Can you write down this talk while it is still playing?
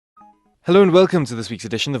Hello and welcome to this week's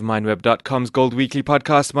edition of MindWeb.com's Gold Weekly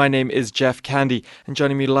podcast. My name is Jeff Candy, and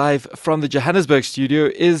joining me live from the Johannesburg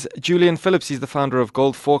studio is Julian Phillips. He's the founder of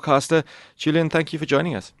Gold Forecaster. Julian, thank you for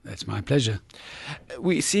joining us. That's my pleasure.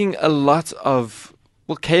 We're seeing a lot of,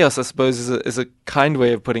 chaos, I suppose, is a kind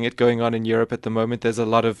way of putting it, going on in Europe at the moment. There's a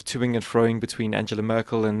lot of toing and froing between Angela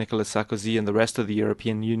Merkel and Nicolas Sarkozy and the rest of the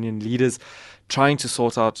European Union leaders trying to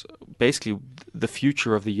sort out basically the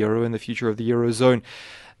future of the euro and the future of the eurozone.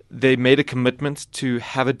 They made a commitment to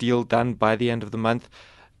have a deal done by the end of the month.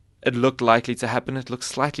 It looked likely to happen. It looks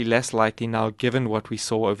slightly less likely now, given what we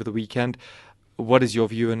saw over the weekend. What is your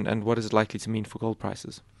view, and what is it likely to mean for gold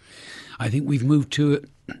prices? I think we've moved to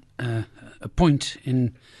a point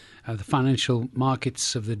in the financial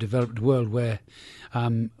markets of the developed world where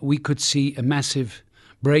we could see a massive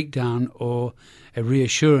breakdown or a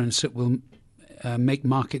reassurance that will make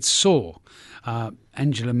markets soar.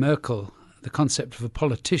 Angela Merkel, the concept of a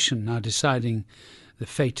politician now deciding the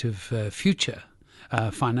fate of future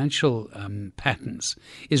financial patterns,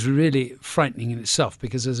 is really frightening in itself,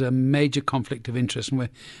 because there's a major conflict of interest, and where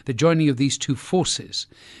the joining of these two forces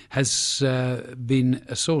has been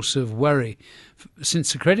a source of worry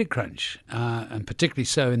since the credit crunch, and particularly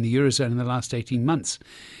so in the Eurozone in the last 18 months.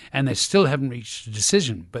 And they still haven't reached a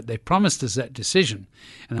decision, but they promised us that decision,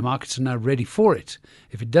 and the markets are now ready for it.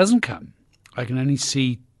 If it doesn't come, I can only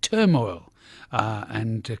see turmoil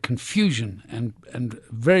and confusion and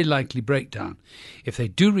very likely breakdown. If they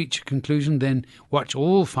do reach a conclusion, then watch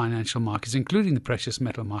all financial markets, including the precious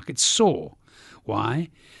metal markets, soar. Why?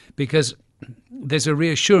 Because there's a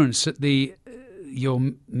reassurance that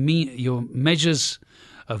your measures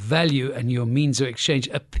of value and your means of exchange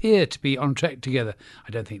appear to be on track together.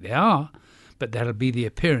 I don't think they are, but that'll be the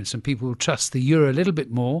appearance, and people will trust the euro a little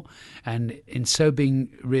bit more, and in so being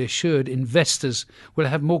reassured, investors will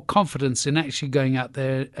have more confidence in actually going out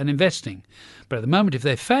there and investing. But at the moment, if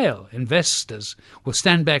they fail, investors will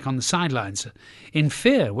stand back on the sidelines in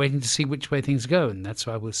fear, waiting to see which way things go, and that's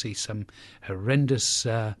why we'll see some horrendous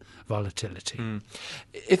volatility.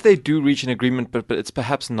 If they do reach an agreement, but it's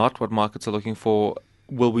perhaps not what markets are looking for,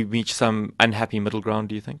 will we reach some unhappy middle ground,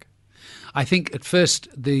 do you think? I think at first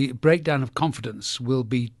the breakdown of confidence will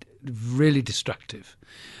be really destructive.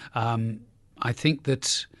 I think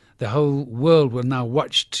that the whole world will now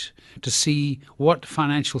watch to see what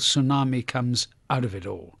financial tsunami comes out of it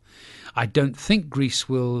all. I don't think Greece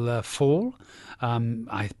will fall.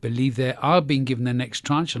 I believe they are being given their next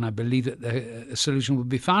tranche, and I believe that a solution will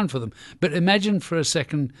be found for them. But imagine for a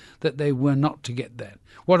second that they were not to get that.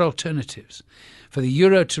 What alternatives? For the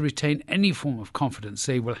euro to retain any form of confidence,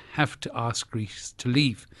 they will have to ask Greece to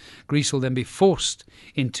leave. Greece will then be forced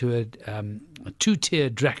into a two-tier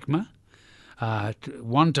drachma,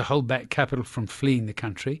 one to hold back capital from fleeing the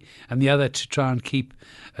country, and the other to try and keep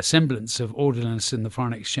a semblance of orderliness in the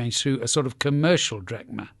foreign exchange through a sort of commercial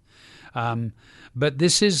drachma. But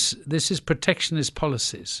this is protectionist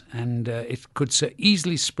policies, and it could so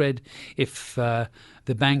easily spread if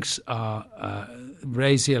the banks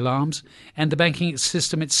raise the alarms, and the banking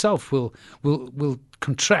system itself will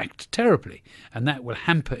contract terribly, and that will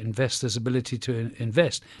hamper investors' ability to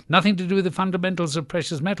invest. Nothing to do with the fundamentals of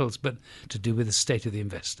precious metals, but to do with the state of the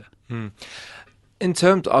investor. In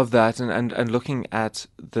terms of that, and looking at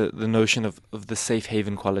the notion of the safe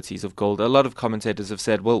haven qualities of gold, a lot of commentators have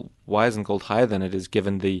said, well, why isn't gold higher than it is,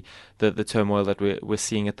 given the turmoil that we're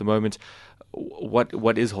seeing at the moment?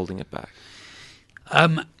 What is holding it back?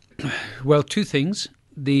 Well, two things.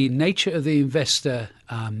 The nature of the investor,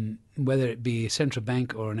 whether it be a central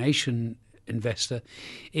bank or an Asian investor,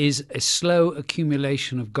 is a slow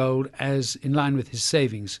accumulation of gold as in line with his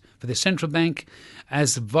savings. For the central bank,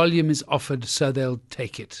 as the volume is offered, so they'll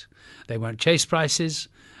take it. They won't chase prices.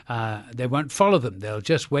 They won't follow them. They'll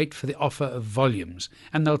just wait for the offer of volumes,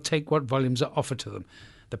 and they'll take what volumes are offered to them.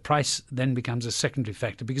 The price then becomes a secondary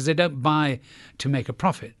factor, because they don't buy to make a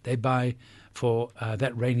profit. They buy for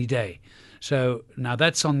that rainy day. So now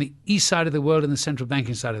that's on the east side of the world and the central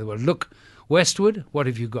banking side of the world. Look westward, what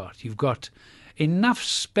have you got? You've got enough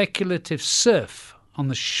speculative surf on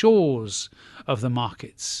the shores of the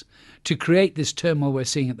markets to create this turmoil we're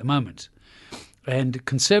seeing at the moment. And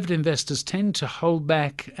conservative investors tend to hold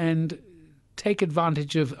back and take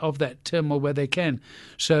advantage of that turmoil where they can.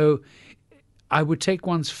 So I would take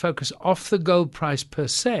one's focus off the gold price per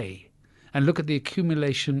se and look at the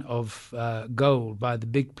accumulation of gold by the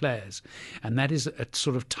big players. And that is a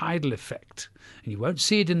sort of tidal effect. And you won't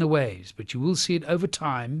see it in the waves, but you will see it over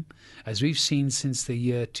time, as we've seen since the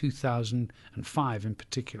year 2005 in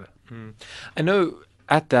particular. I know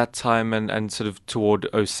at that time and sort of toward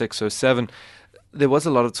 06, 07, there was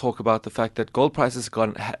a lot of talk about the fact that gold prices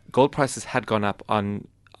had gone up on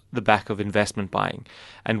the back of investment buying,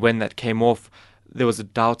 and when that came off, there was a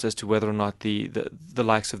doubt as to whether or not the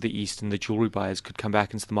likes of the East and the jewelry buyers could come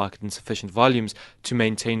back into the market in sufficient volumes to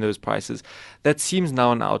maintain those prices. That seems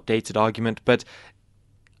now an outdated argument, but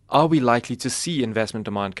are we likely to see investment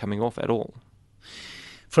demand coming off at all?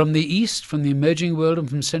 From the East, from the emerging world, and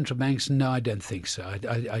from central banks, no, I don't think so.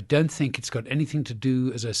 I don't think it's got anything to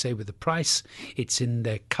do, as I say, with the price. It's in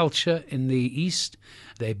their culture in the East.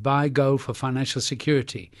 They buy gold for financial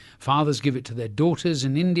security. Fathers give it to their daughters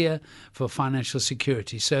in India for financial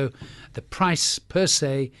security. So the price per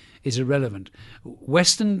se is irrelevant.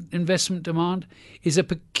 Western investment demand is a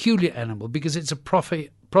peculiar animal because it's a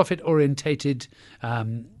profit-orientated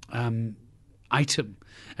item.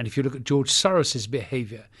 And if you look at George Soros's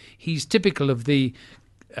behavior, he's typical of the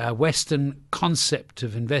Western concept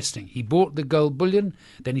of investing. He bought the gold bullion,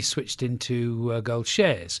 then he switched into gold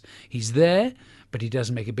shares. He's there, but he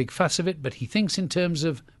doesn't make a big fuss of it, but he thinks in terms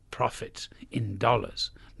of profit in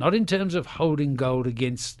dollars, not in terms of holding gold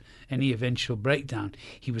against any eventual breakdown.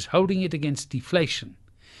 He was holding it against deflation,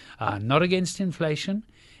 not against inflation.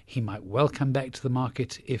 He might well come back to the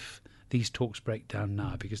market if these talks break down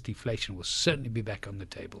now, because deflation will certainly be back on the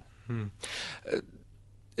table.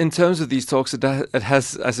 In terms of these talks, it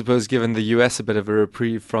has, I suppose, given the US a bit of a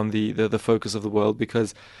reprieve from the focus of the world,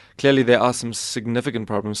 because clearly there are some significant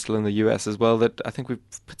problems still in the US as well that I think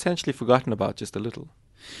we've potentially forgotten about just a little.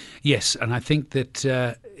 Yes, and I think that,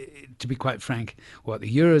 to be quite frank, what the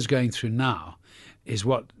euro is going through now is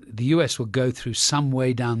what the US will go through some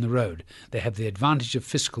way down the road. They have the advantage of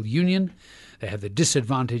fiscal union. They have the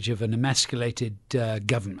disadvantage of an emasculated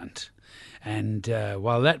government. And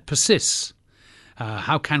while that persists,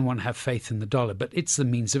 how can one have faith in the dollar? But it's the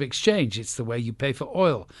means of exchange. It's the way you pay for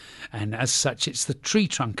oil. And as such, it's the tree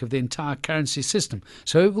trunk of the entire currency system.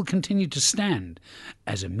 So it will continue to stand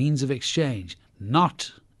as a means of exchange,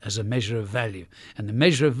 not as a measure of value. And the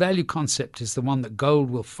measure of value concept is the one that gold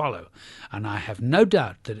will follow. And I have no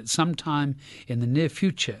doubt that at some time in the near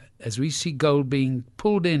future, as we see gold being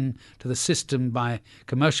pulled in to the system by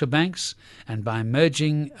commercial banks and by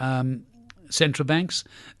emerging central banks,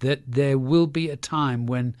 that there will be a time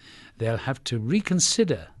when they'll have to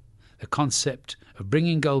reconsider the concept of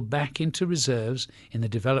bringing gold back into reserves in the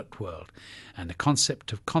developed world. And the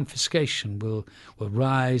concept of confiscation will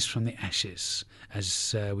rise from the ashes,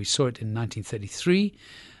 as we saw it in 1933.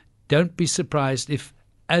 Don't be surprised if,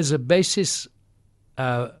 as a basis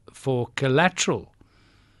for collateral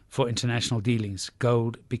for international dealings,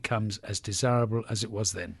 gold becomes as desirable as it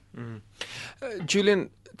was then. Julian,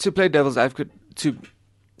 to play devil's advocate,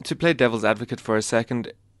 to play devil's advocate for a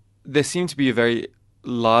second, there seem to be a very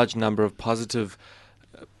large number of positive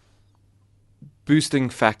boosting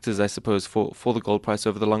factors, I suppose, for the gold price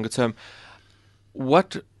over the longer term.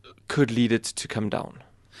 What could lead it to come down?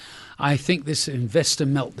 I think this investor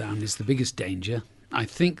meltdown is the biggest danger. I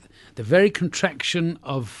think the very contraction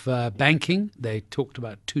of banking, they talked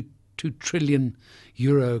about 2 trillion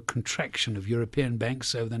euro contraction of European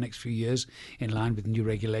banks over the next few years in line with new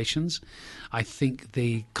regulations. I think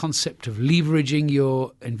the concept of leveraging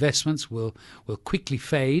your investments will quickly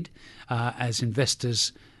fade as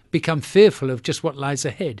investors become fearful of just what lies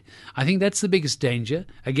ahead. I think that's the biggest danger.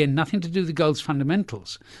 Again, nothing to do with gold's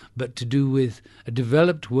fundamentals, but to do with a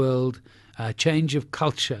developed world, change of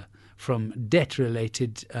culture from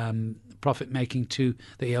debt-related profit-making to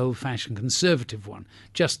the old-fashioned conservative one.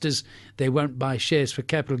 Just as they won't buy shares for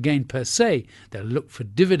capital gain per se, they'll look for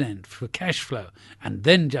dividend, for cash flow, and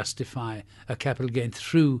then justify a capital gain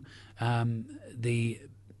through the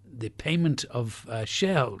payment of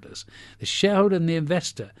shareholders. The shareholder and the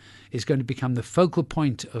investor is going to become the focal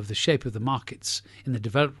point of the shape of the markets in the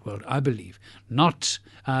developed world, I believe, not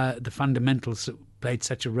the fundamentals that played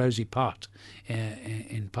such a rosy part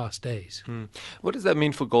in past days. What does that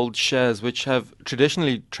mean for gold shares, which have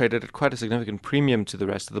traditionally traded at quite a significant premium to the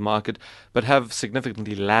rest of the market, but have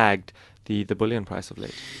significantly lagged the bullion price of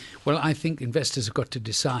late? Well, I think investors have got to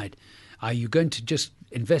decide, are you going to just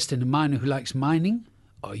invest in a miner who likes mining?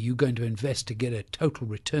 Or are you going to invest to get a total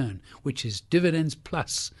return, which is dividends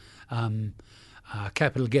plus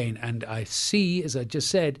capital gain? And I see, as I just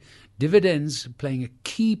said, dividends playing a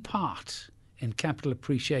key part in capital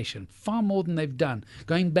appreciation, far more than they've done.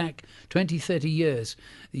 Going back 20, 30 years,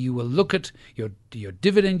 you will look at your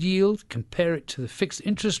dividend yield, compare it to the fixed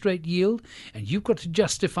interest rate yield, and you've got to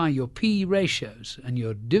justify your PE ratios and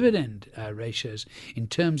your dividend ratios in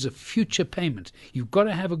terms of future payment. You've got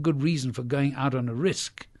to have a good reason for going out on a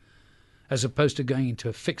risk as opposed to going into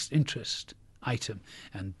a fixed interest item.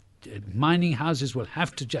 And mining houses will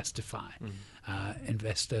have to justify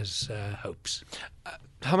investors' hopes.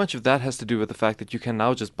 How much of that has to do with the fact that you can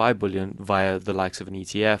now just buy bullion via the likes of an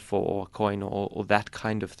ETF or a coin or that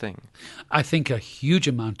kind of thing? I think a huge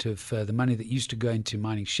amount of the money that used to go into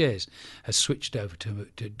mining shares has switched over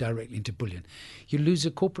to directly into bullion. You lose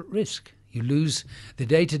a corporate risk. You lose the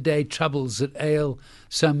day-to-day troubles that ail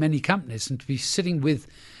so many companies, and to be sitting with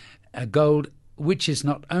gold, which is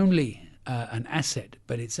not only an asset,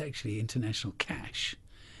 but it's actually international cash.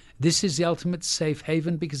 This is the ultimate safe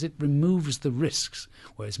haven because it removes the risks,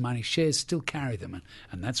 whereas mining shares still carry them.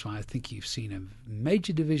 And that's why I think you've seen a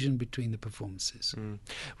major division between the performances.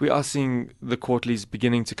 We are seeing the quarterlies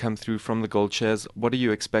beginning to come through from the gold shares. What are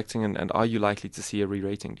you expecting, and are you likely to see a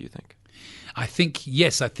re-rating, do you think? I think,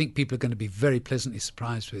 yes, I think people are going to be very pleasantly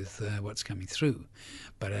surprised with what's coming through.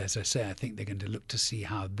 But as I say, I think they're going to look to see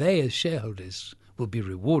how they, as shareholders, will be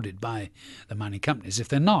rewarded by the mining companies. If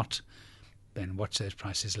they're not, then watch those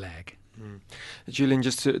prices lag. Julian,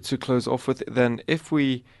 just to close off with, then, if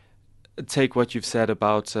we take what you've said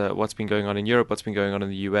about what's been going on in Europe, what's been going on in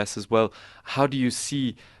the US as well, how do you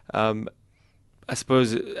see, I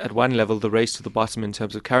suppose, at one level, the race to the bottom in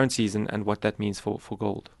terms of currencies and what that means for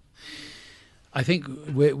gold? I think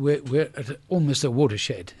we're at almost a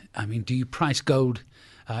watershed. I mean, do you price gold?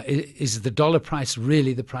 Is the dollar price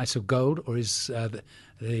really the price of gold, or is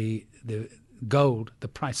the gold the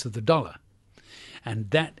price of the dollar?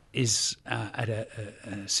 And that is at a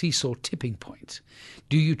seesaw tipping point.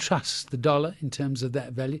 Do you trust the dollar in terms of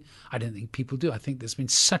that value? I don't think people do. I think there's been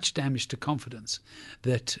such damage to confidence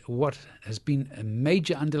that what has been a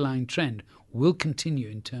major underlying trend will continue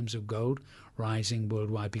in terms of gold rising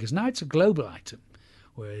worldwide, because now it's a global item,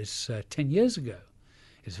 whereas 10 years ago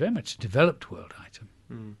it's very much a developed world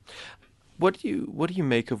item. What do you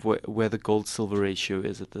make of where the gold-silver ratio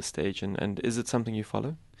is at this stage, and is it something you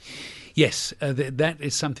follow? Yes, that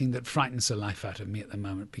is something that frightens the life out of me at the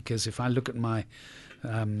moment, because if I look at my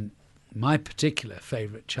particular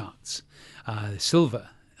favourite charts, silver,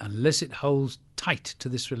 unless it holds tight to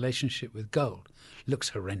this relationship with gold, looks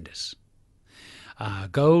horrendous.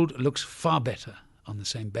 Gold looks far better on the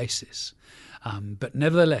same basis. But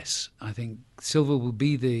nevertheless, I think silver will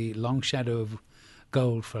be the long shadow of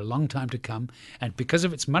gold for a long time to come. And because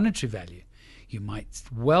of its monetary value, you might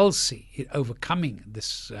well see it overcoming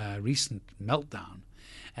this recent meltdown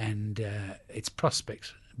and its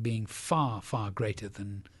prospects being far, far greater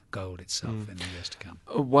than gold itself in the years to come.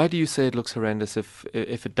 Why do you say it looks horrendous if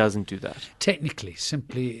it doesn't do that? Technically,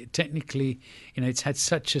 it's had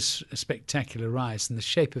such a spectacular rise, and the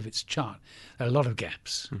shape of its chart, there are a lot of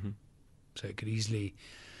gaps. So it could easily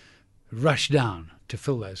rush down to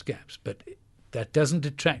fill those gaps, but that doesn't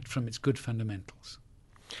detract from its good fundamentals.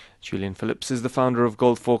 Julian Phillips is the founder of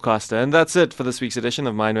Gold Forecaster, and that's it for this week's edition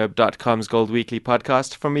of MineWeb.com's Gold Weekly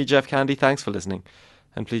podcast. From me, Jeff Candy, thanks for listening,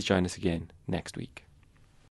 and please join us again next week.